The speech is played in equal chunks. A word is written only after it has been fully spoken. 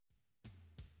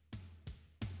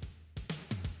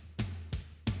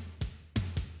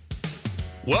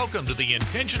Welcome to the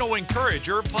Intentional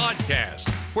Encourager podcast,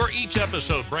 where each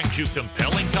episode brings you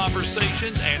compelling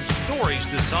conversations and stories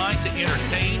designed to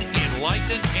entertain,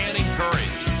 enlighten, and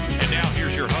encourage. And now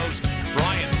here's your host,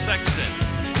 Brian Sexton.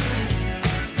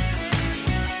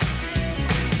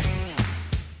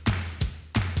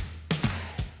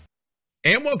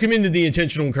 And welcome into the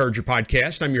Intentional Encourager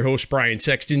podcast. I'm your host, Brian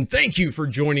Sexton. Thank you for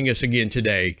joining us again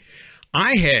today.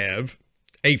 I have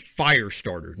a fire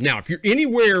starter. Now, if you're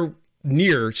anywhere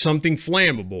near something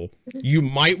flammable, you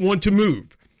might want to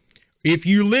move. If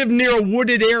you live near a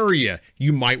wooded area,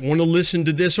 you might want to listen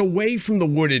to this away from the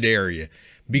wooded area,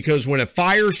 because when a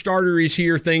fire starter is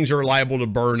here, things are liable to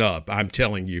burn up. I'm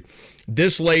telling you,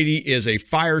 this lady is a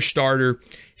fire starter.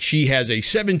 She has a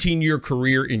 17-year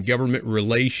career in government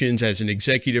relations as an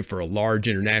executive for a large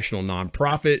international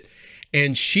nonprofit,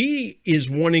 and she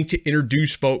is wanting to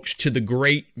introduce folks to the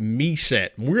great me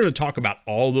set. We're going to talk about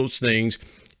all those things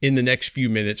in the next few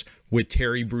minutes with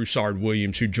Terri Broussard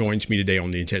Williams, who joins me today on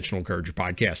the Intentional Encourager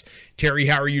podcast. Terri,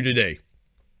 how are you today?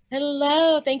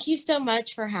 Hello. Thank you so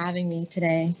much for having me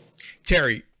today.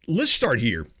 Terri, let's start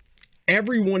here.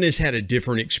 Everyone has had a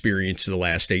different experience the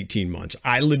last 18 months.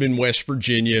 I live in West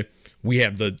Virginia. We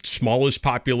have the smallest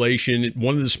population,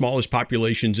 one of the smallest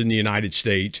populations in the United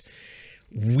States.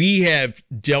 We have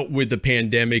dealt with the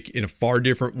pandemic in a far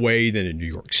different way than in New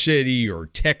York City or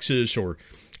Texas or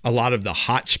a lot of the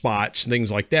hot spots, things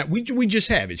like that. We just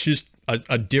have. It's just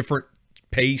a different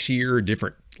pace here, a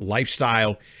different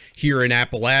lifestyle here in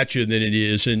Appalachia than it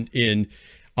is in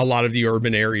a lot of the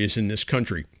urban areas in this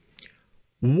country.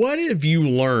 What have you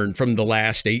learned from the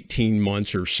last 18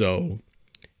 months or so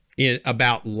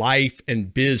about life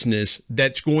and business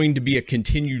that's going to be a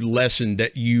continued lesson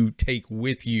that you take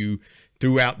with you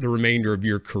throughout the remainder of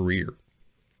your career?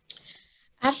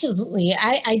 Absolutely.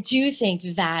 I do think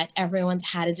that everyone's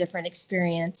had a different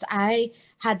experience. I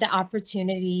had the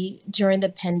opportunity during the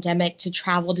pandemic to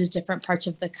travel to different parts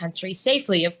of the country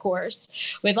safely, of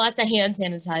course, with lots of hand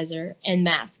sanitizer and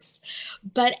masks.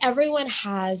 But everyone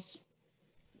has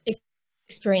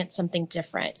experienced something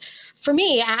different. For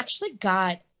me, I actually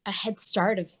got a head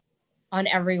start on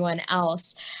everyone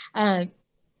else.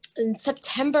 In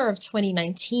September of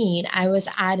 2019, I was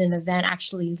at an event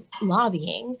actually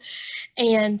lobbying,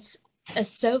 and a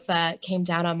sofa came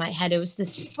down on my head. It was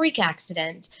this freak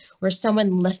accident where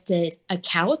someone lifted a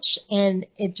couch and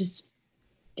it just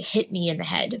hit me in the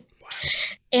head.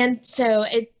 And so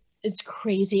it's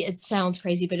crazy. It sounds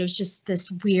crazy, but it was just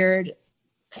this weird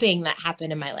thing that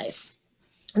happened in my life.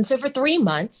 And so for 3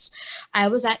 months, I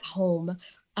was at home.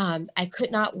 I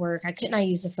could not work. I could not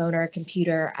use a phone or a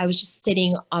computer. I was just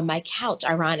sitting on my couch,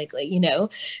 ironically.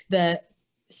 The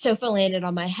sofa landed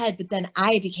on my head, but then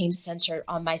I became centered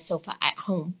on my sofa at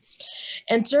home.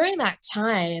 And during that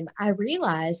time, I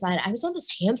realized that I was on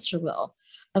this hamster wheel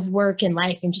of work and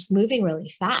life and just moving really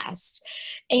fast.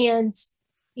 And,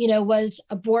 was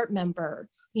a board member,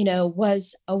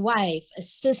 was a wife, a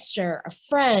sister, a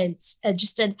friend,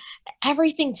 just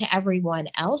everything to everyone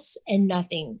else and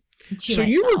nothing to so myself.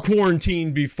 You were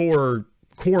quarantined before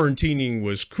quarantining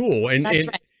was cool.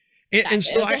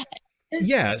 That's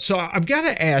right. So I've got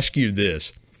to ask you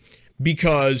this,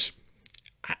 because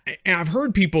I've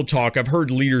heard people talk, I've heard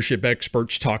leadership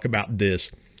experts talk about this.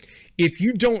 If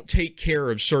you don't take care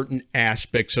of certain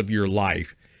aspects of your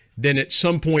life, then at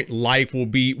some point life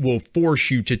will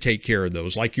force you to take care of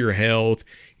those, like your health,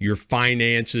 your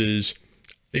finances,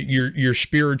 your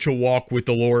spiritual walk with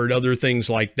the Lord, other things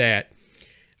like that.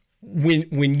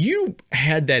 When you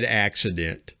had that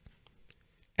accident,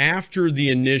 after the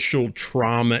initial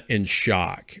trauma and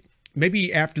shock,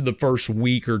 maybe after the first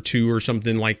week or two or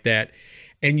something like that,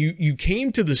 and you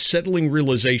came to the settling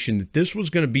realization that this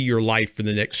was going to be your life for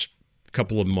the next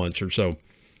couple of months or so,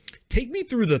 take me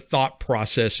through the thought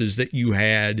processes that you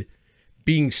had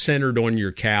being centered on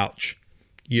your couch,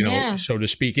 so to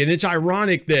speak. And it's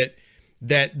ironic that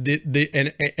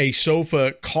a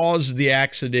sofa caused the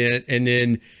accident, and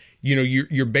then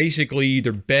you're basically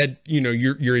either bed,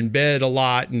 you're in bed a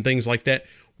lot and things like that.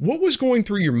 What was going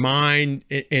through your mind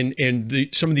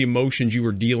and some of the emotions you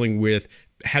were dealing with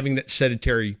having that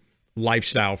sedentary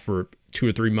lifestyle for 2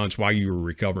 or 3 months while you were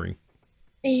recovering?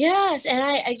 Yes. And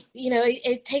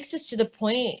it takes us to the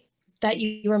point that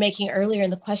you were making earlier in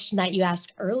the question that you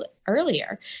asked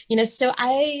earlier. So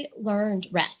I learned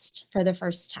rest for the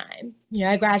first time.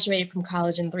 I graduated from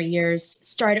college in 3 years,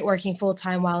 started working full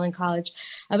time while in college.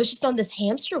 I was just on this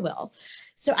hamster wheel.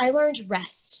 So I learned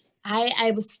rest.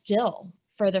 I was still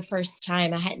for the first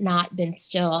time. I had not been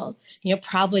still,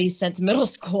 probably since middle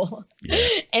school. Yeah.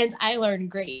 And I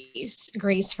learned grace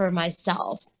for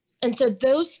myself. And so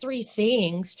those three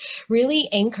things really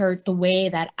anchored the way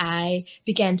that I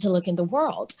began to look in the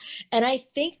world. And I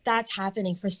think that's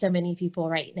happening for so many people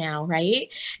right now, right?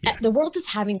 Yeah. The world is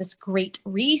having this great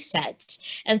reset.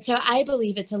 And so I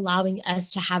believe it's allowing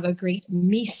us to have a great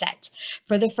me set.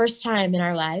 For the first time in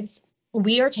our lives,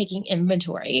 we are taking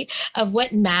inventory of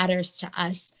what matters to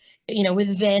us,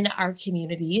 within our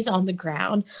communities, on the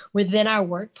ground, within our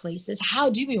workplaces. How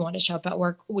do we want to show up at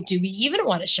work? Do we even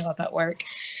want to show up at work?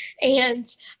 And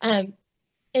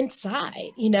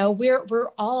inside, we're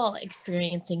all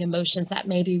experiencing emotions that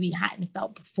maybe we hadn't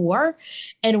felt before,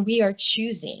 and we are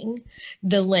choosing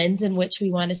the lens in which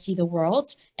we want to see the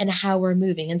world and how we're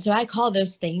moving. And so I call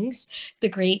those things the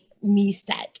great me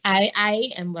set.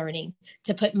 I am learning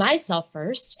to put myself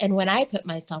first. And when I put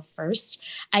myself first,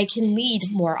 I can lead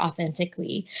more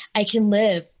authentically. I can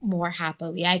live more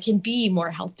happily. I can be more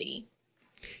healthy.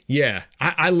 Yeah,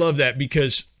 I love that,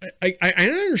 because I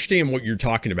understand what you're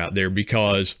talking about there,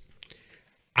 because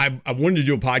I wanted to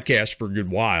do a podcast for a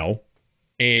good while,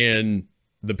 and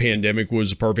the pandemic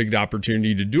was a perfect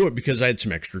opportunity to do it because I had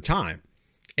some extra time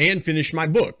and finished my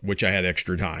book, which I had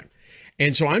extra time.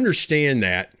 And so I understand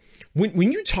that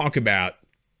when you talk about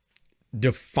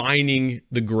defining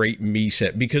the great me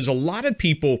set, because a lot of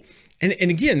people, and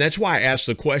again, that's why I asked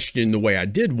the question the way I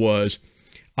did, was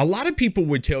a lot of people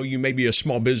would tell you, maybe a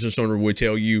small business owner would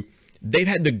tell you, they've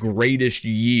had the greatest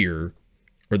year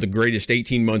or the greatest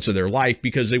 18 months of their life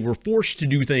because they were forced to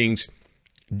do things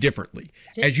differently.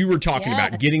 As you were talking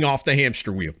about, getting off the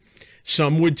hamster wheel.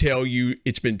 Some would tell you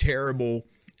it's been terrible.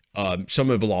 Some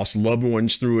have lost loved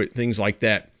ones through it, things like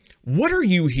that. What are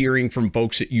you hearing from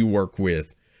folks that you work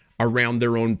with around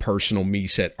their own personal me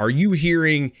set? Are you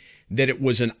hearing that it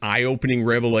was an eye-opening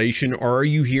revelation, or are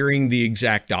you hearing the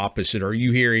exact opposite? Are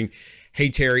you hearing, hey,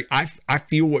 Terri, I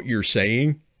feel what you're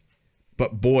saying,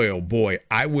 but boy, oh boy,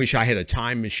 I wish I had a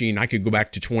time machine. I could go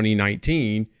back to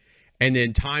 2019 and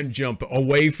then time jump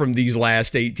away from these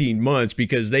last 18 months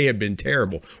because they have been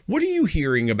terrible. What are you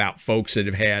hearing about folks that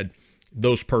have had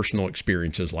those personal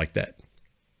experiences like that?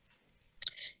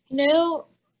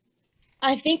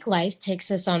 I think life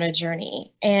takes us on a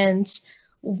journey, and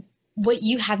what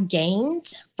you have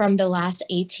gained from the last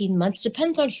 18 months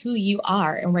depends on who you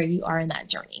are and where you are in that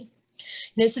journey.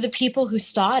 So the people who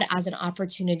saw it as an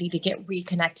opportunity to get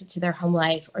reconnected to their home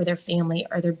life or their family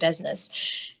or their business,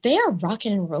 they are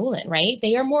rocking and rolling, right?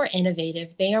 They are more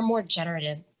innovative. They are more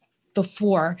generative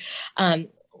before, or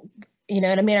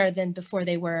than before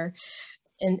they were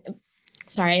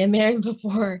I married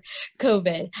before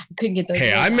COVID. I couldn't get those.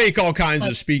 Hey, I make all kinds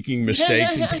of speaking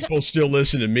mistakes and people still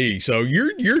listen to me. So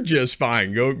you're just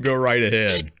fine. Go right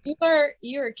ahead.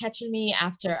 You are catching me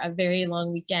after a very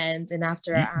long weekend, and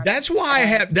after that's why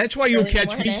you'll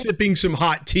catch me sipping some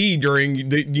hot tea during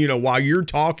while you're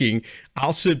talking.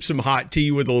 I'll sip some hot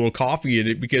tea with a little coffee in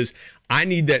it because I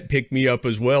need that pick me up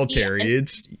as well, Terri.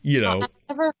 It's I've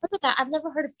never heard of that. I've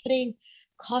never heard of putting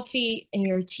coffee in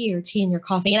your tea or tea in your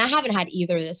coffee, and I haven't had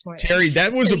either this morning. Terri,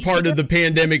 that was a part of the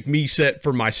pandemic me set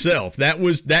for myself.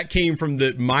 That came from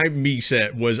my me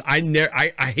set was I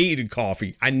hated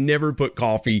coffee. I never put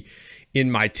coffee in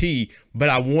my tea, but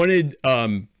I wanted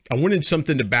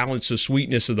something to balance the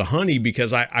sweetness of the honey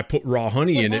because I put raw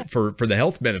honey in it for the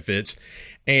health benefits,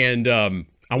 and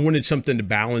I wanted something to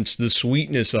balance the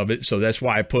sweetness of it, so that's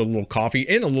why I put a little coffee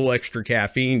and a little extra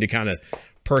caffeine to kind of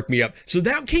perk me up. So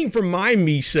that came from my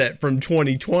me set from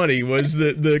 2020 was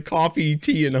the coffee,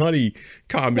 tea, and honey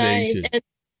combination. Nice.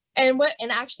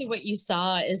 And actually what you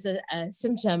saw is a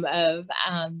symptom of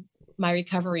my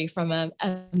recovery from a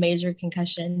major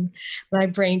concussion. My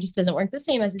brain just doesn't work the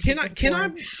same as it did before.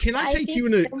 Can I take you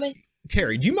in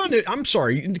Terri, do you mind? I'm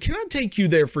sorry. Can I take you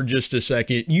there for just a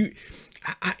second?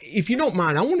 If you don't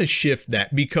mind, I want to shift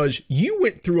that because you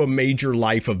went through a major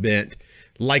life event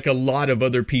like a lot of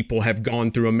other people have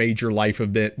gone through a major life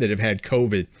event that have had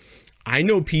COVID. I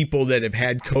know people that have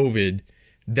had COVID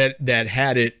that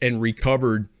had it and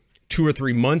recovered 2 or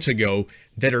 3 months ago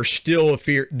that are still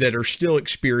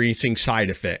experiencing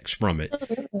side effects from it.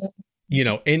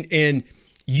 And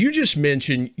you just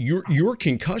mentioned your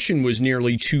concussion was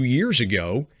nearly 2 years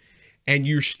ago and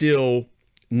you're still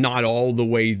not all the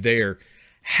way there.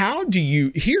 How do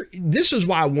you this is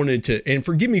why I wanted to, and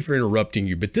forgive me for interrupting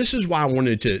you, but this is why I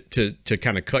wanted to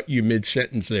kind of cut you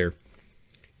mid-sentence there.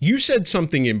 You said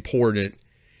something important.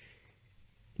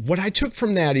 What I took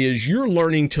from that is you're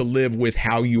learning to live with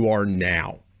how you are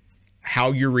now,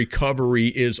 how your recovery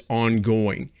is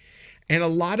ongoing. And a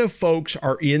lot of folks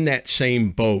are in that same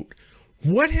boat.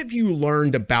 What have you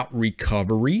learned about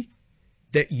recovery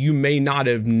that you may not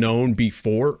have known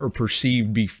before or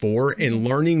perceived before, and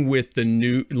living with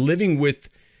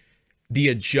the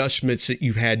adjustments that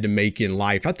you've had to make in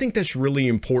life. I think that's really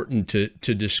important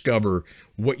to discover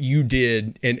what you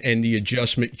did and the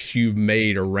adjustments you've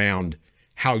made around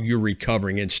how you're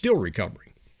recovering and still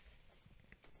recovering.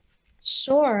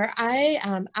 Sure.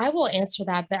 I will answer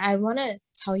that, but I want to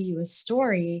tell you a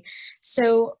story.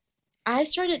 So I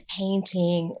started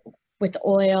painting with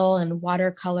oil and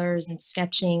watercolors and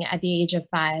sketching at the age of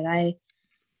 5. I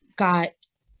got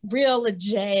real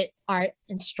legit art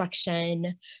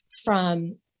instruction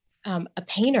from a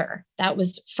painter that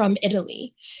was from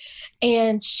Italy.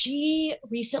 And she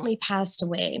recently passed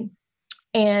away.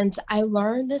 And I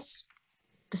learned this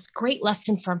great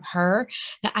lesson from her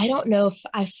that I don't know if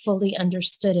I fully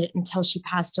understood it until she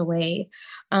passed away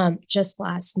just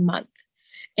last month.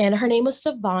 And her name was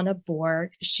Savannah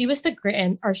Borg. She was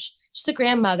she's the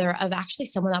grandmother of actually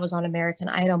someone that was on American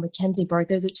Idol, Mackenzie Borg.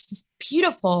 They're just this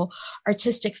beautiful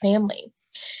artistic family.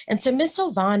 And so Miss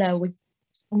Savannah would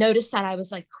notice that I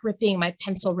was like gripping my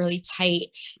pencil really tight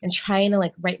and trying to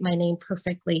like write my name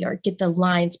perfectly or get the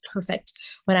lines perfect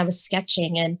when I was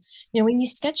sketching. And, when you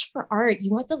sketch for art,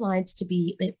 you want the lines to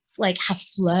be like have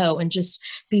flow and just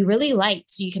be really light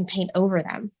so you can paint over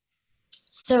them.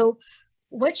 So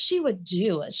what she would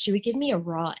do is she would give me a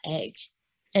raw egg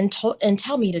and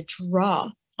tell me to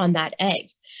draw on that egg.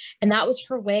 And that was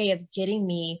her way of getting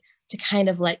me to kind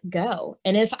of let go.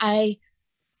 And if I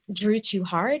drew too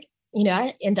hard,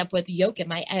 I end up with yolk in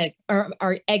my egg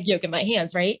or egg yolk in my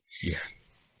hands, right? Yeah.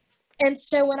 And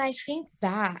so when I think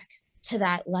back to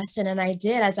that lesson, and I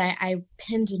did, as I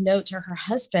pinned a note to her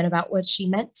husband about what she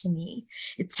meant to me,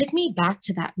 it took me back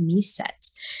to that me set.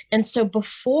 And so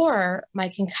before my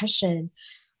concussion,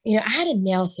 I had to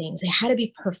nail things. They had to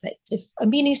be perfect. If a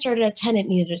meeting started at 10, it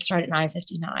needed to start at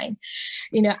 9:59.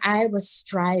 I was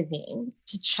striving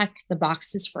to check the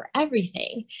boxes for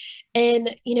everything.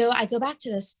 And, I go back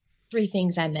to those 3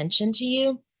 things I mentioned to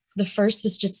you. The first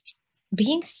was just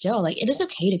being still. Like, it is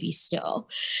okay to be still,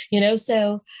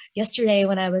 So yesterday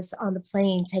when I was on the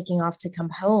plane taking off to come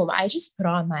home, I just put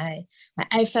on my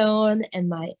iPhone and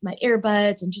my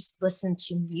earbuds and just listened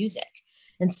to music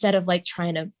instead of like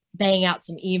trying to bang out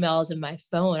some emails in my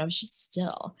phone. I was just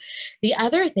still. The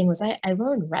other thing was I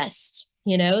learned rest,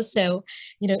 So,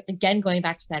 again, going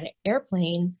back to that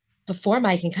airplane, before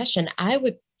my concussion, I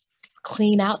would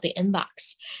clean out the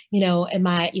inbox, in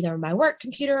either my work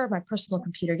computer or my personal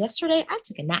computer. Yesterday, I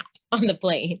took a nap on the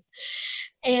plane.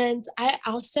 And I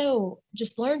also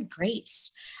just learned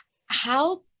grace,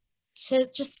 how to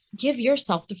just give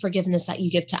yourself the forgiveness that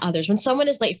you give to others. When someone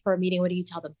is late for a meeting, what do you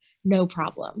tell them? No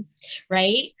problem,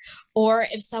 right? Or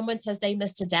if someone says they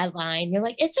missed a deadline, you're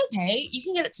like, it's okay. You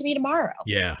can get it to me tomorrow.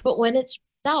 Yeah. But when it's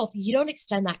yourself, you don't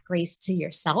extend that grace to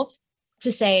yourself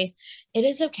to say, it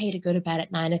is okay to go to bed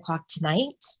at 9:00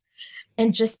 tonight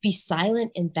and just be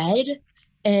silent in bed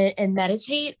and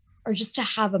meditate, or just to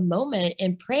have a moment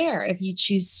in prayer if you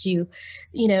choose to,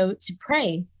 to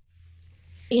pray.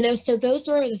 So those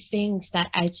were the things that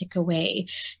I took away,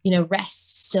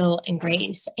 rest, still, and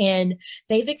grace. And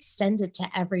they've extended to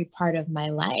every part of my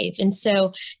life. And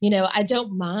so, I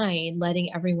don't mind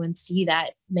letting everyone see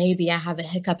that maybe I have a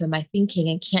hiccup in my thinking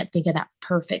and can't think of that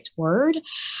perfect word.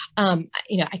 I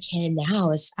can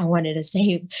now, as I wanted to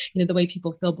say, the way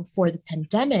people feel before the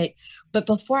pandemic. But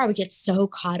before, I would get so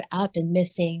caught up in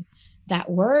missing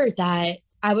that word that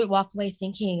I would walk away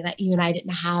thinking that you and I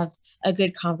didn't have a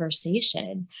good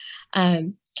conversation.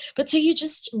 But so you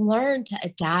just learn to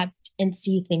adapt and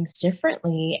see things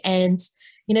differently. And,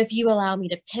 if you allow me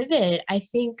to pivot, I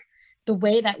think the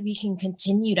way that we can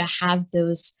continue to have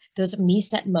those me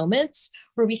set moments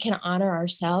where we can honor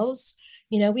ourselves,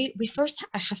 we first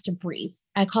have to breathe.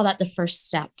 I call that the first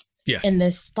step in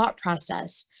this thought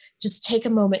process. Just take a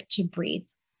moment to breathe.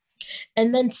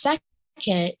 And then second,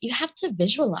 you have to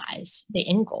visualize the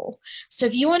end goal. So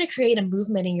if you want to create a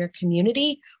movement in your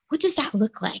community, what does that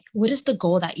look like? What is the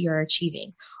goal that you're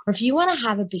achieving? Or if you want to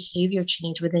have a behavior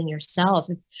change within yourself,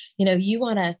 if you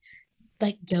want to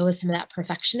let go of some of that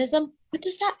perfectionism, what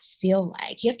does that feel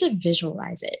like? You have to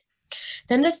visualize it.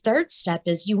 Then the third step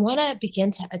is you want to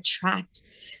begin to attract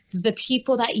the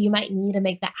people that you might need to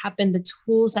make that happen, the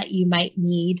tools that you might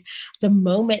need, the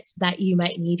moments that you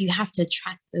might need. You have to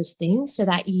attract those things so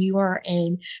that you are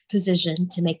in position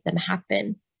to make them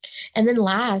happen. And then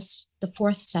last, the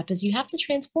fourth step is you have to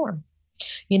transform.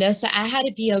 So I had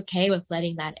to be okay with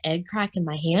letting that egg crack in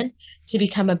my hand to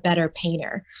become a better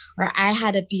painter, or I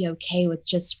had to be okay with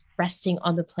just resting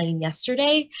on the plane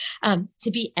yesterday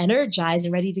to be energized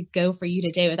and ready to go for you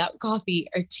today without coffee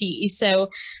or tea. So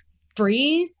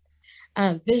breathe,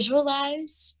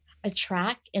 Visualize,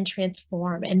 attract, and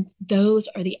transform. And those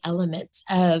are the elements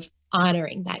of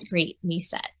honoring that great me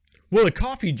set. Well, the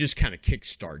coffee just kind of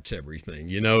kickstarts everything,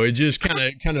 it just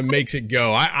kind of makes it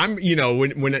go. I'm,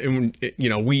 when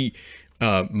we,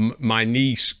 my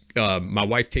niece, my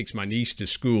wife takes my niece to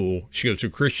school. She goes to a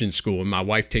Christian school, and my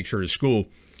wife takes her to school.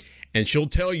 And she'll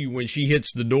tell you when she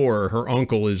hits the door, her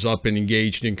uncle is up and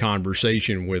engaged in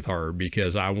conversation with her,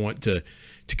 because I want to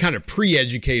kind of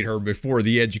pre-educate her before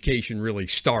the education really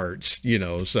starts,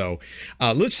 So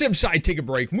let's step aside, take a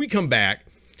break. When we come back,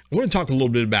 I want to talk a little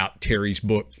bit about Terri's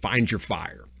book, Find Your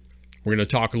Fire. We're going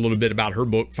to talk a little bit about her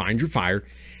book, Find Your Fire,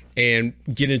 and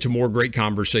get into more great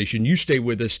conversation. You stay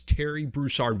with us. Terri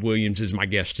Broussard Williams is my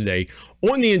guest today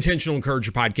on the Intentional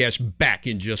Encourager podcast. Back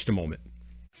in just a moment.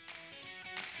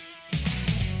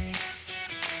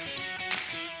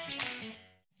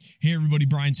 Hey everybody,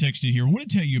 Brian Sexton here. I want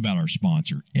to tell you about our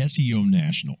sponsor, SEO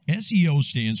National. SEO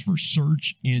stands for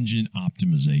Search Engine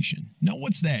Optimization. Now,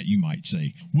 what's that, you might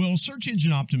say? Well, search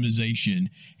engine optimization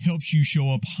helps you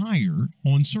show up higher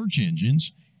on search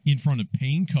engines in front of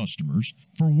paying customers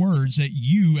for words that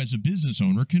you as a business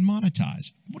owner can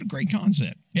monetize. What a great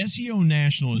concept. SEO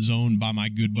National is owned by my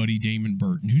good buddy Damon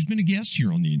Burton, who's been a guest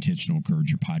here on the Intentional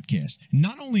Encourager podcast.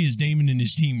 Not only has Damon and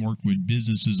his team worked with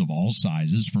businesses of all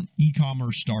sizes, from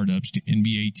e-commerce startups to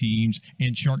NBA teams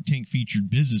and Shark Tank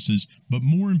featured businesses, but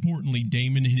more importantly,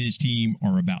 Damon and his team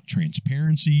are about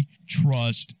transparency,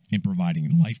 trust, and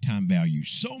providing lifetime value.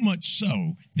 So much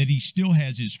so that he still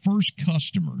has his first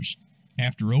customers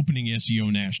after opening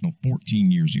SEO National 14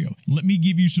 years ago. Let me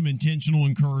give you some intentional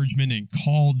encouragement and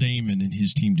call Damon and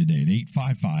his team today at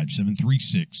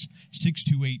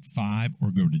 855-736-6285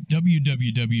 or go to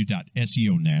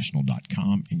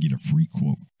www.seonational.com and get a free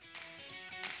quote.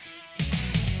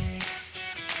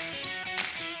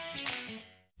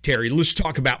 Terri, let's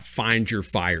talk about Find Your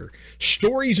Fire.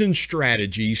 Stories and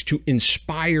strategies to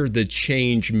inspire the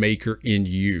change maker in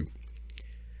you.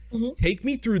 Mm-hmm. Take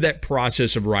me through that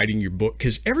process of writing your book,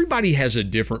 because everybody has a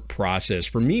different process.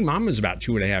 For me, mine was about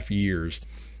 2.5 years,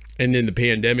 and then the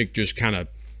pandemic just kind of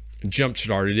jump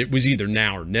started. It was either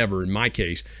now or never in my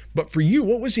case. But for you,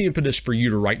 what was the impetus for you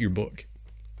to write your book?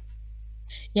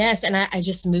 Yes, and I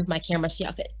just moved my camera so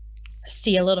y'all could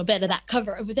see a little bit of that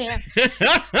cover over there.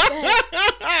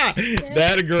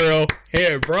 That a girl.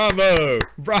 Hey, bravo.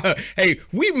 Hey,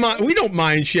 we don't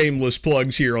mind shameless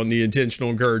plugs here on the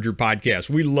Intentional Encourager podcast.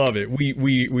 We love it.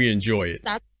 We enjoy it.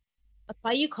 That's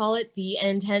why you call it the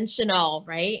intentional,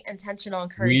 right? Intentional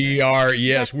encourager. We are,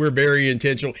 yes, we're very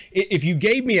intentional. If you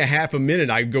gave me a half a minute,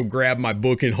 I'd go grab my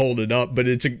book and hold it up, but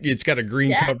it's got a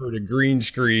green cover and a green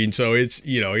screen, so it's,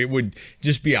 it would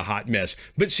just be a hot mess.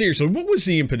 But seriously, what was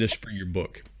the impetus for your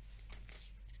book?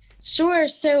 Sure.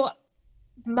 So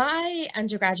my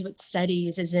undergraduate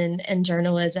studies is in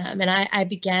journalism, and I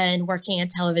began working in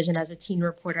television as a teen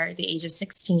reporter at the age of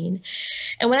 16.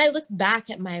 And when I look back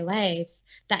at my life,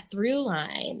 that through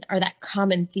line or that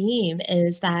common theme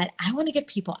is that I want to give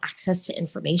people access to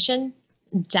information,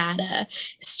 data,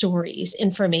 stories,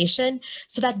 information,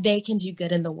 so that they can do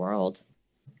good in the world.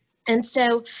 And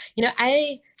so,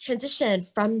 I transitioned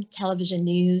from television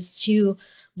news to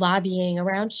lobbying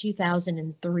around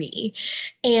 2003.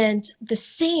 And the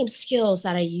same skills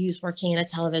that I used working in a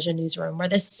television newsroom were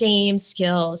the same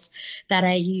skills that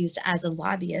I used as a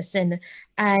lobbyist. And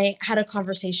I had a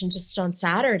conversation just on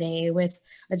Saturday with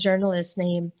a journalist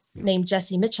named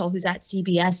Jessie Mitchell, who's at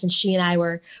CBS, and she and I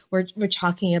were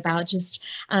talking about just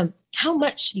how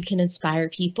much you can inspire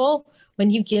people when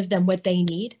you give them what they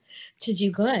need to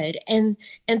do good. And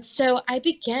so I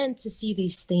began to see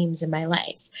these themes in my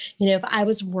life. If I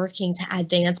was working to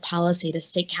advance policy to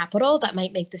state capital that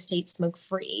might make the state smoke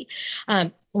free,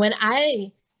 when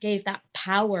I gave that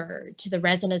power to the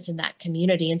residents in that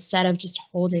community instead of just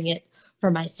holding it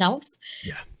for myself,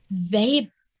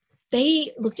 they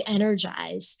looked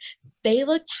energized. They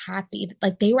looked happy,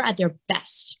 like they were at their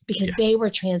best because they were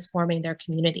transforming their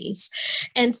communities.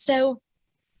 And so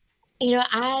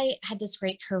I had this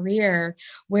great career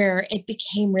where it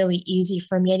became really easy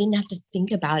for me. I didn't have to think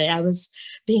about it. I was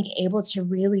being able to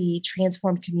really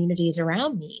transform communities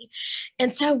around me.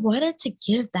 And so I wanted to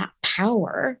give that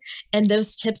power and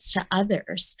those tips to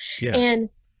others. Yeah. And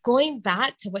going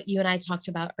back to what you and I talked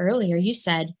about earlier, you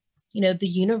said, the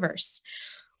universe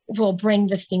will bring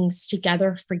the things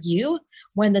together for you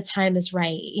when the time is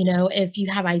right. If you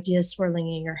have ideas swirling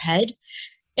in your head,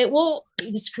 it will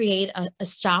just create a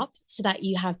stop so that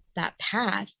you have that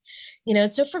path,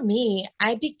 And so for me,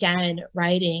 I began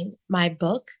writing my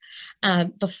book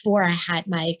before I had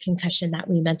my concussion that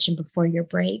we mentioned before your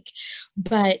break.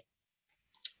 But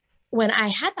when I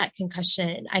had that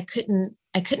concussion, I couldn't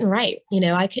write,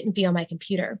 I couldn't be on my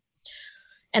computer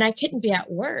and I couldn't be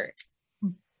at work.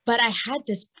 But I had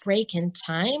this break in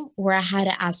time where I had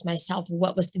to ask myself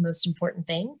what was the most important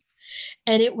thing.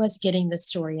 And it was getting the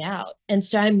story out. And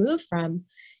so I moved from,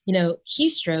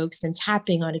 keystrokes and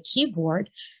tapping on a keyboard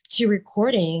to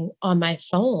recording on my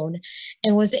phone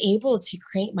and was able to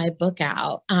crank my book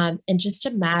out in just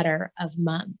a matter of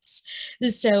months.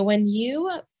 So when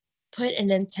you put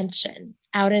an intention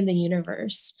out in the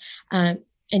universe and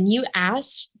you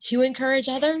ask to encourage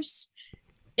others,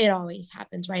 it always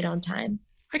happens right on time.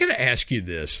 I got to ask you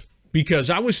this, because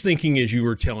I was thinking as you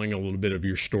were telling a little bit of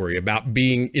your story about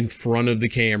being in front of the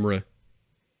camera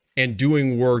and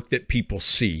doing work that people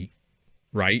see,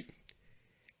 right?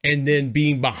 And then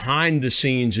being behind the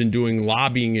scenes and doing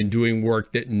lobbying and doing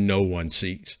work that no one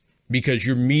sees, because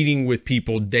you're meeting with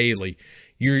people daily.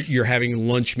 You're having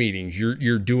lunch meetings.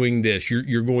 You're doing this.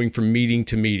 You're going from meeting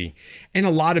to meeting. And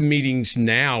a lot of meetings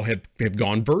now have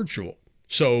gone virtual.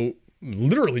 So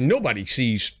literally nobody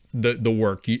sees the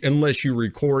work unless you're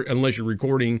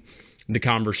recording the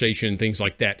conversation and things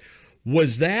like that.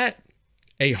 Was that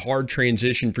a hard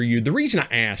transition for you? The reason I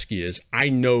ask is I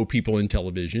know people in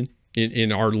television,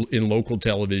 in local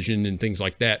television and things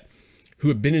like that, who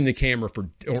have been in the camera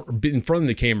or been in front of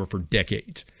the camera for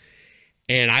decades.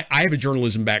 And I have a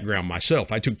journalism background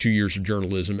myself. I took 2 years of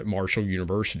journalism at Marshall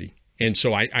University. And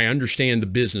so I understand the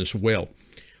business well.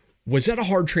 Was that a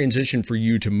hard transition for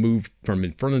you to move from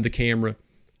in front of the camera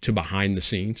to behind the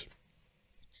scenes?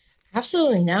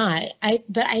 Absolutely not.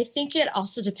 But I think it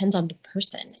also depends on the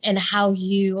person and how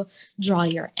you draw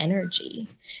your energy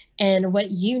and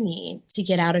what you need to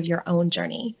get out of your own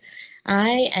journey.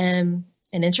 I am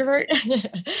an introvert.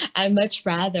 I much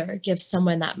rather give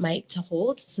someone that mic to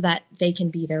hold so that they can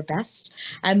be their best.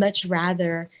 I much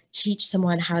rather teach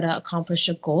someone how to accomplish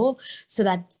a goal so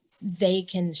that they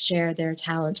can share their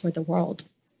talents with the world.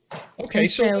 Okay,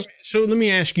 so let me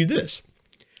ask you this.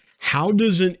 How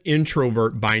does an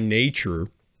introvert by nature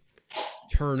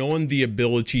turn on the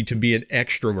ability to be an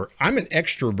extrovert? I'm an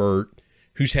extrovert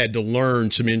who's had to learn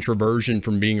some introversion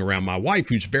from being around my wife,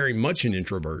 who's very much an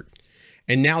introvert.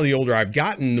 And now the older I've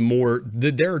gotten, the more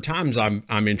there are times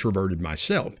I'm introverted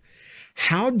myself.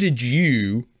 How did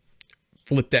you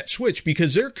flip that switch?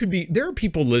 Because there are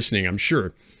people listening, I'm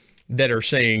sure, that are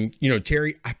saying,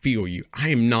 Terri, I feel you. I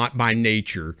am not by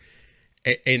nature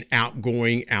an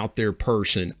outgoing, out there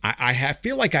person. I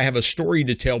feel like I have a story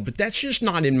to tell, but that's just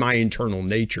not in my internal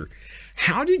nature.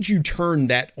 How did you turn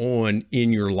that on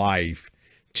in your life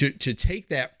to take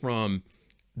that from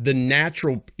the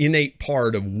natural innate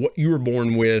part of what you were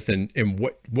born with and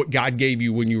what God gave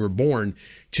you when you were born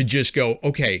to just go,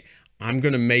 okay, I'm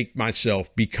going to make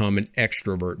myself become an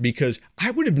extrovert? Because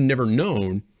I would have never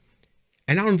known,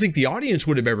 and I don't think the audience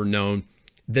would have ever known,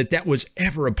 that was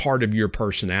ever a part of your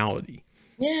personality.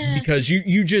 Yeah. Because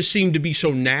you just seem to be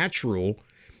so natural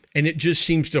and it just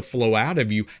seems to flow out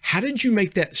of you. How did you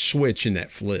make that switch and that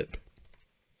flip?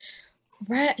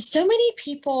 Right. So many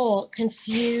people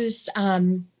confuse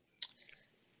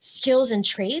skills and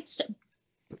traits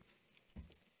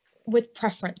with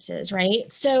preferences,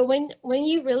 right? So when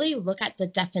you really look at the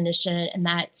definition and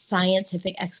that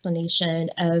scientific explanation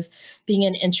of being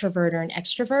an introvert or an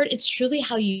extrovert, it's truly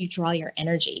how you draw your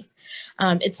energy.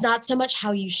 It's not so much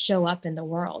how you show up in the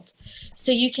world.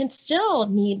 So you can still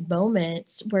need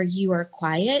moments where you are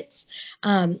quiet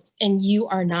and you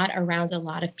are not around a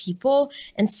lot of people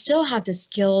and still have the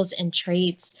skills and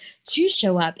traits to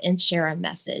show up and share a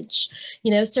message.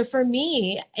 So for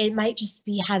me, it might just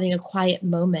be having a quiet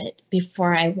moment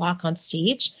before I walk on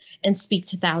stage and speak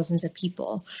to thousands of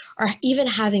people, or even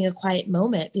having a quiet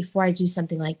moment before I do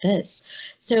something like this.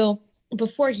 So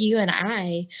before you and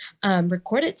I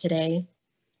recorded today,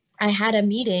 I had a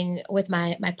meeting with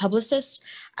my publicist.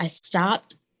 I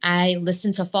stopped. I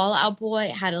listened to Fall Out Boy,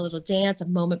 had a little dance, a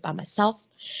moment by myself.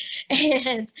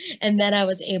 And then I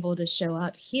was able to show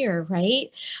up here,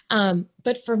 right?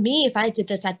 But for me, if I did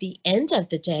this at the end of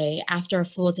the day, after a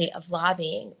full day of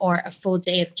lobbying or a full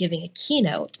day of giving a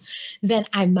keynote, then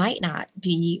I might not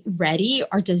be ready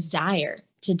or desire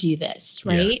to do this,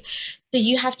 right? Yeah. So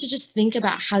you have to just think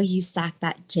about how you stack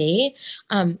that day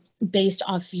based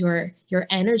off your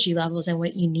energy levels and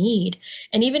what you need.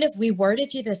 And even if we were to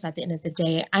do this at the end of the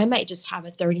day, I might just have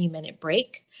a 30-minute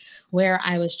break where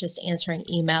I was just answering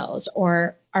emails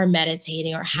or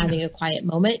meditating or having a quiet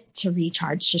moment to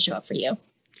recharge to show up for you.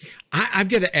 I've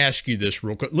got to ask you this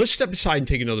real quick. Let's step aside and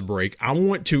take another break. I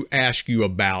want to ask you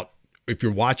about, if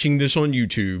you're watching this on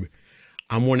YouTube,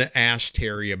 I want to ask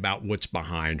Terri about what's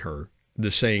behind her,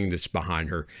 the saying that's behind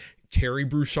her. Terri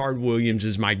Broussard Williams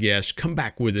is my guest. Come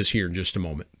back with us here in just a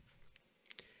moment.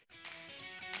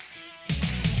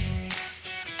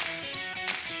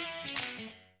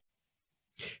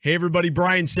 Hey everybody,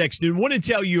 Brian Sexton. Want to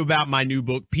tell you about my new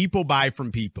book, People Buy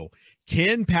From People.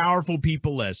 10 powerful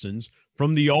people lessons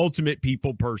from the ultimate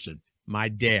people person, my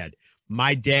dad.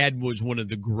 My dad was one of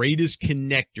the greatest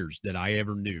connectors that I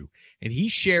ever knew. And he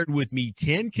shared with me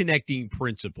 10 connecting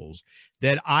principles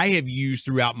that I have used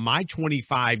throughout my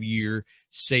 25-year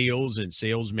sales and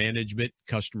sales management,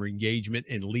 customer engagement,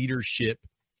 and leadership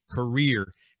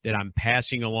career that I'm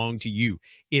passing along to you.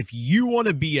 If you want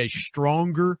to be a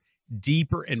stronger,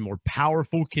 deeper, and more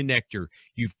powerful connector,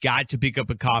 you've got to pick up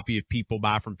a copy of People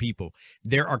Buy From People.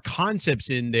 There are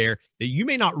concepts in there that you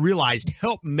may not realize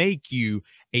help make you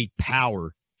a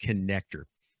power connector.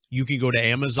 You can go to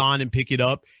Amazon and pick it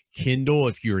up, Kindle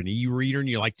if you're an e-reader and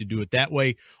you like to do it that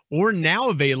way, or now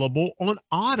available on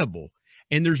Audible.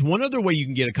 And there's one other way you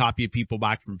can get a copy of People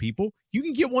Buy From People. You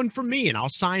can get one from me and I'll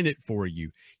sign it for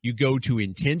you. You go to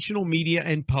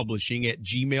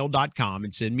intentionalmediaandpublishing@gmail.com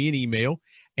and send me an email,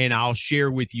 and I'll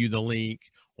share with you the link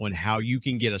on how you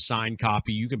can get a signed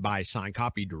copy. You can buy a signed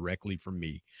copy directly from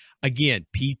me. Again,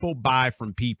 People Buy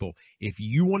From People. If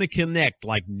you want to connect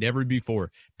like never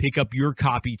before, pick up your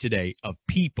copy today of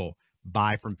People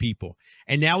Buy From People.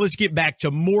 And now let's get back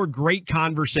to more great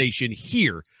conversation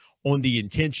here on the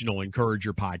Intentional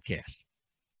Encourager podcast.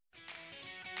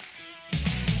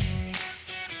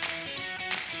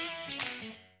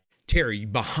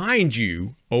 Terri, behind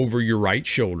you over your right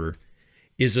shoulder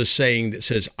is a saying that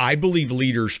says, I believe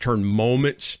leaders turn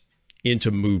moments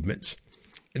into movements.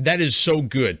 That is so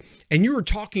good. And you were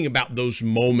talking about those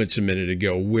moments a minute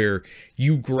ago where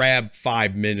you grab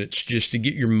 5 minutes just to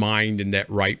get your mind in that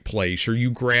right place, or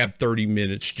you grab 30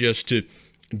 minutes just to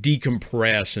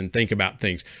decompress and think about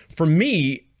things. For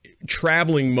me,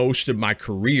 traveling most of my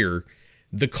career,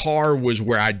 the car was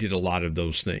where I did a lot of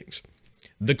those things.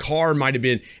 The car might have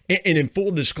been, and in full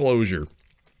disclosure,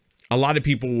 a lot of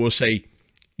people will say,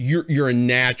 you're a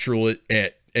natural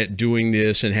at doing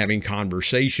this and having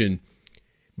conversation,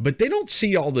 but they don't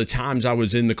see all the times I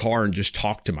was in the car and just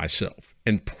talked to myself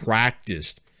and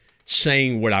practiced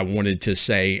saying what I wanted to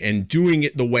say and doing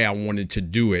it the way I wanted to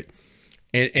do it,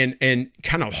 and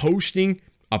kind of hosting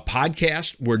a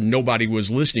podcast where nobody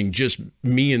was listening, just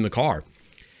me in the car.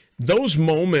 Those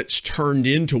moments turned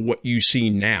into what you see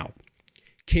now.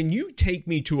 Can you take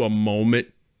me to a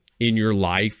moment in your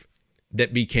life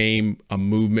that became a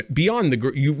movement beyond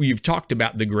you've talked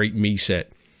about the Great Me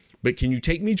Set, but can you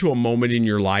take me to a moment in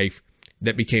your life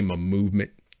that became a movement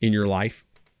in your life?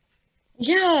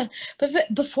 Yeah,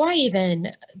 but before I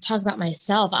even talk about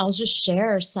myself, I'll just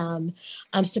share some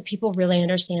so people really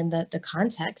understand the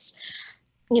context.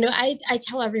 I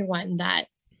tell everyone that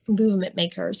movement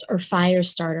makers or fire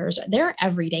starters, they're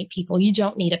everyday people. You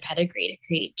don't need a pedigree to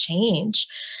create change,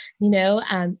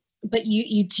 but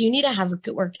you do need to have a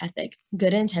good work ethic,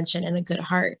 good intention, and a good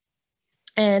heart.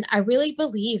 And I really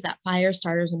believe that fire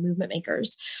starters and movement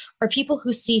makers are people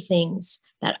who see things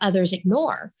that others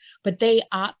ignore, but they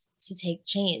opt to take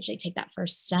change. They take that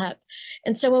first step.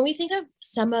 And so when we think of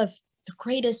some of the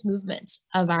greatest movements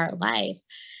of our life,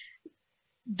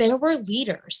 there were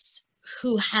leaders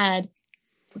who had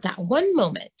that one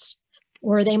moment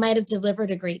where they might have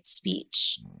delivered a great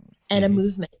speech and a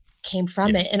movement came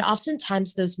from it. And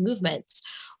oftentimes those movements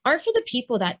aren't for the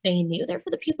people that they knew. They're for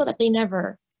the people that they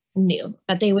never knew,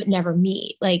 that they would never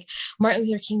meet. Like Martin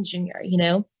Luther King Jr.,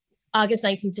 August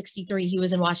 1963, he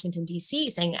was in Washington, D.C.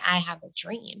 saying, I have a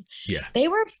dream. Yeah. They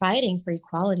were fighting for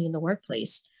equality in the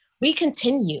workplace. We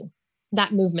continue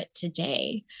that movement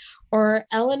today. Or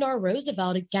Eleanor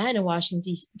Roosevelt, again in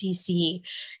Washington, D.C.,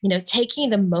 taking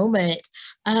the moment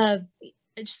of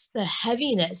just the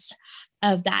heaviness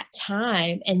of that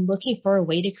time and looking for a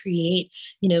way to create,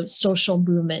 social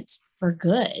movements for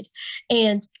good.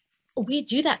 And we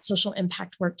do that social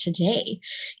impact work today.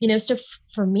 So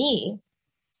for me,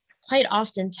 quite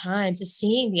oftentimes is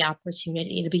seeing the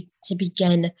opportunity to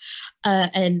begin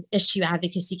an issue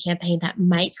advocacy campaign that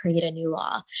might create a new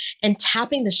law and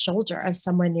tapping the shoulder of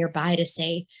someone nearby to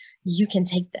say, you can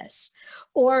take this.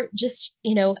 Or just,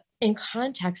 in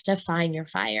context of Find Your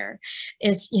Fire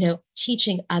is,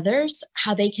 teaching others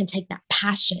how they can take that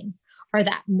passion or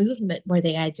that movement where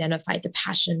they identify the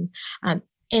passion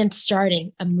and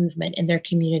starting a movement in their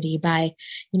community by,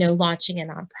 launching a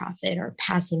nonprofit or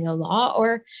passing a law,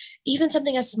 or even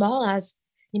something as small as,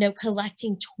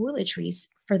 collecting toiletries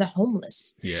for the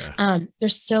homeless. Yeah.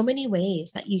 There's so many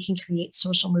ways that you can create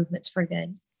social movements for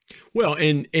good. Well,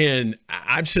 and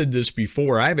I've said this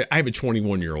before. I have a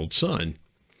 21-year-old son,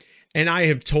 and I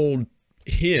have told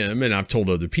him, and I've told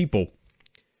other people,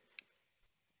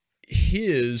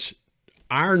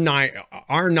 our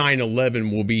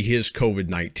 9/11 will be his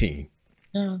COVID-19.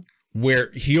 Yeah.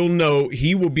 Where he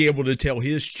will be able to tell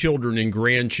his children and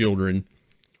grandchildren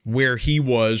where he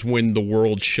was when the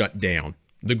world shut down.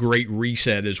 The Great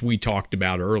Reset, as we talked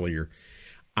about earlier.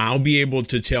 I'll be able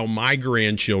to tell my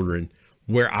grandchildren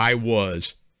where I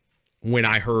was when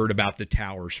I heard about the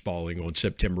towers falling on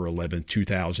September 11th,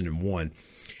 2001.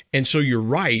 And so you're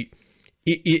right.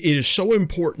 It is so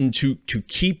important to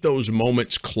keep those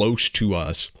moments close to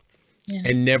us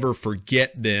and never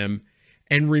forget them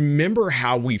and remember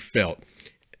how we felt.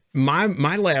 My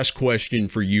last question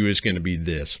for you is going to be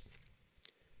this.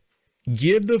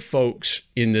 Give the folks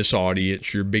in this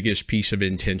audience your biggest piece of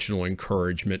intentional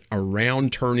encouragement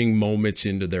around turning moments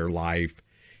into their life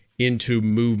into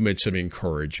movements of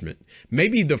encouragement.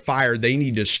 Maybe the fire they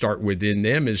need to start within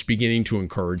them is beginning to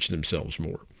encourage themselves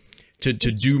more, to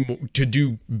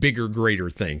do bigger, greater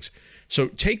things. So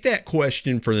take that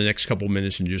question for the next couple of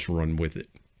minutes and just run with it.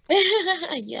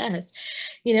 Yes.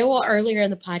 Well, earlier in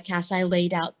the podcast, I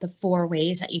laid out the 4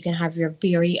 ways that you can have your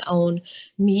very own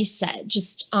me set,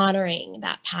 just honoring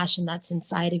that passion that's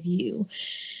inside of you.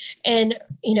 And,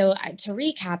 to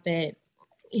recap it,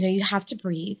 you have to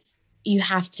breathe. You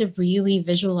have to really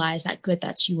visualize that good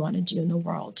that you want to do in the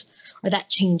world, or that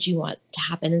change you want to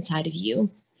happen inside of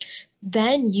you.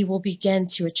 Then you will begin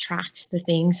to attract the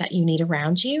things that you need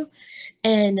around you.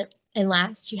 And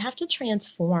last, you have to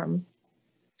transform.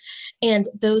 And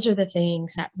those are the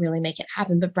things that really make it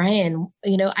happen. But Brian,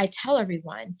 I tell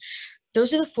everyone,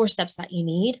 those are the 4 steps that you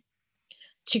need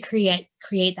to create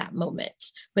that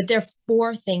moment. But there are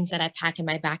 4 things that I pack in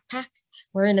my backpack.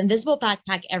 We're an invisible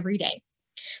backpack every day.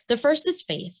 The first is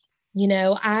faith.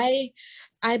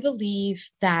 I believe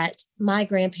that my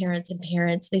grandparents and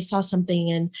parents, they saw something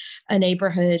in a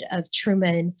neighborhood of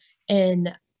Truman in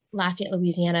Lafayette,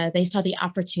 Louisiana. They saw the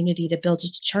opportunity to build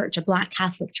a church, a Black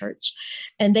Catholic church,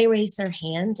 and they raised their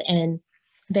hand and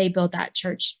they built that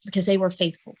church because they were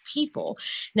faithful people.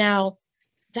 Now,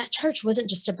 that church wasn't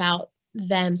just about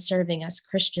them serving as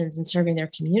Christians and serving their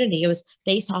community. It was,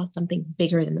 they saw something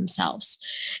bigger than themselves.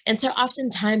 And so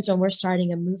oftentimes when we're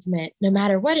starting a movement, no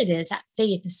matter what it is, that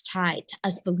faith is tied to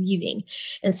us believing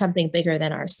in something bigger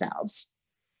than ourselves.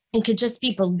 It could just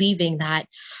be believing that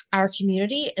our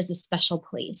community is a special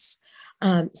place.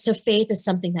 So faith is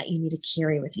something that you need to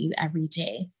carry with you every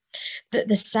day.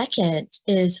 The second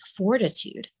is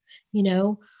fortitude.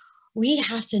 We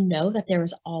have to know that there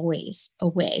is always a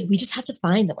way. We just have to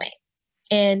find the way.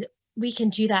 And we can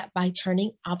do that by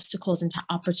turning obstacles into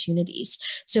opportunities.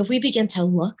 So if we begin to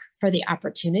look for the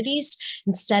opportunities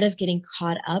instead of getting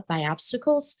caught up by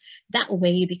obstacles, that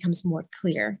way becomes more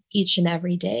clear each and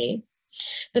every day.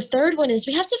 The third one is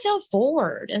we have to fail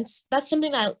forward. And that's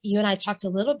something that you and I talked a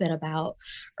little bit about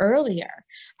earlier.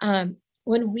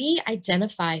 When we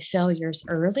identify failures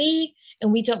early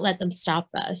and we don't let them stop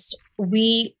us,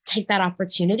 we take that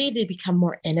opportunity to become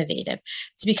more innovative,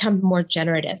 to become more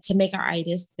generative, to make our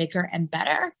ideas bigger and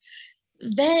better.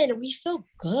 Then we feel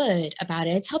good about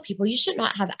it. I tell people you should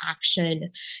not have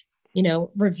action,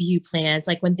 review plans.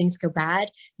 Like when things go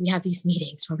bad, we have these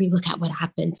meetings where we look at what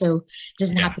happened so it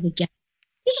doesn't happen again.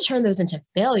 You should turn those into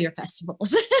failure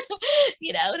festivals,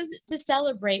 to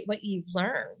celebrate what you've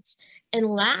learned. And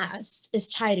last is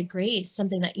tie to grace,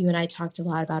 something that you and I talked a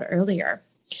lot about earlier.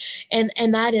 And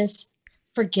that is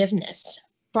forgiveness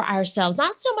for ourselves,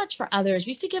 not so much for others.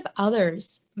 We forgive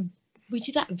others. We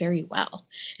do that very well.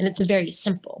 And it's very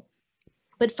simple.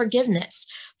 But forgiveness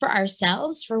for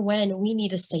ourselves, for when we need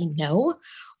to say no,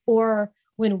 or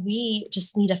when we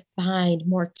just need to find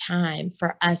more time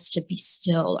for us to be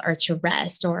still or to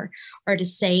rest, or to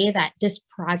say that this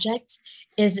project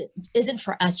isn't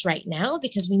for us right now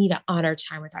because we need to honor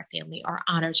time with our family or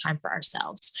honor time for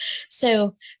ourselves.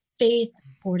 So faith,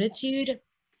 fortitude,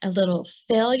 a little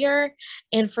failure,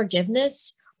 and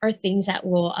forgiveness are things that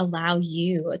will allow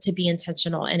you to be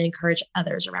intentional and encourage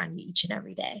others around you each and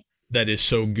every day. That is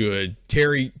so good.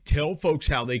 Terri, tell folks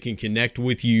how they can connect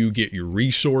with you, get your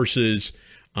resources,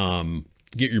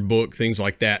 get your book, things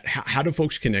like that. How do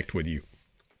folks connect with you?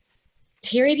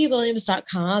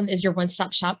 TerriBWilliams.com is your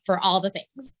one-stop shop for all the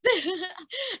things.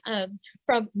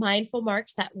 From mindful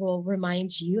marks that will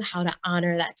remind you how to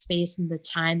honor that space and the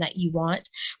time that you want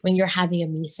when you're having a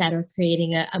me set or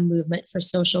creating a movement for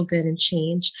social good and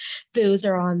change. Those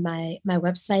are on my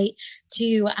website,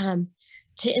 to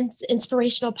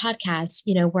inspirational podcasts,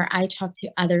 where I talk to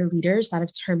other leaders that have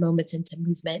turned moments into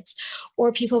movements,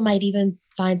 or people might even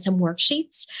find some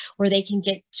worksheets where they can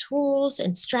get tools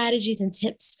and strategies and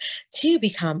tips to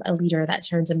become a leader that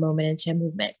turns a moment into a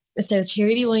movement. So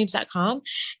terribwilliams.com.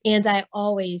 And I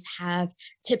always have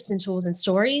tips and tools and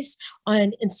stories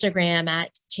on Instagram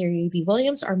at Terri B.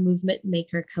 Williams or Movement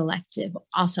Maker Collective,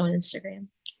 also on Instagram.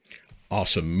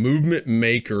 Awesome. Movement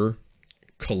Maker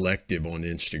Collective on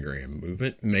Instagram.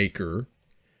 Movement Maker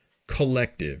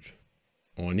Collective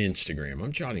on Instagram.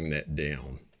 I'm jotting that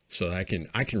down so I can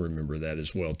remember that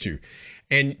as well too.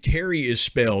 And Terri is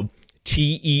spelled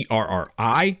Terribi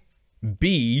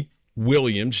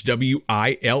Williams, WILLIAMS.com.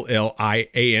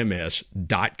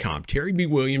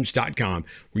 TerriBWilliams.com,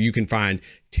 where you can find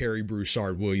Terri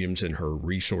Broussard Williams and her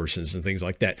resources and things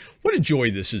like that. What a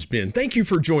joy this has been. Thank you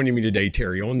for joining me today,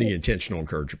 Terri, on the Intentional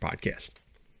Encourager podcast.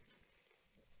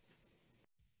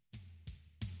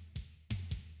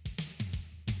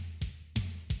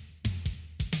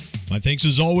 My thanks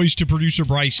as always to producer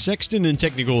Bryce Sexton and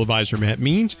technical advisor Matt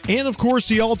Means. And of course,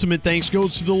 the ultimate thanks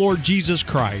goes to the Lord Jesus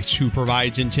Christ, who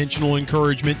provides intentional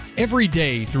encouragement every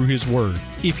day through his word.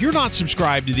 If you're not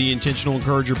subscribed to the Intentional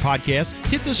Encourager podcast,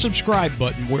 hit the subscribe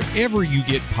button wherever you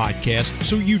get podcasts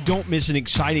so you don't miss an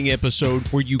exciting episode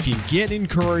where you can get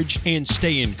encouraged and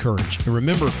stay encouraged. And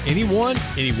remember, anyone,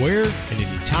 anywhere, at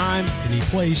any time, any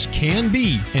place can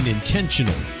be an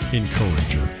intentional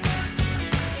encourager.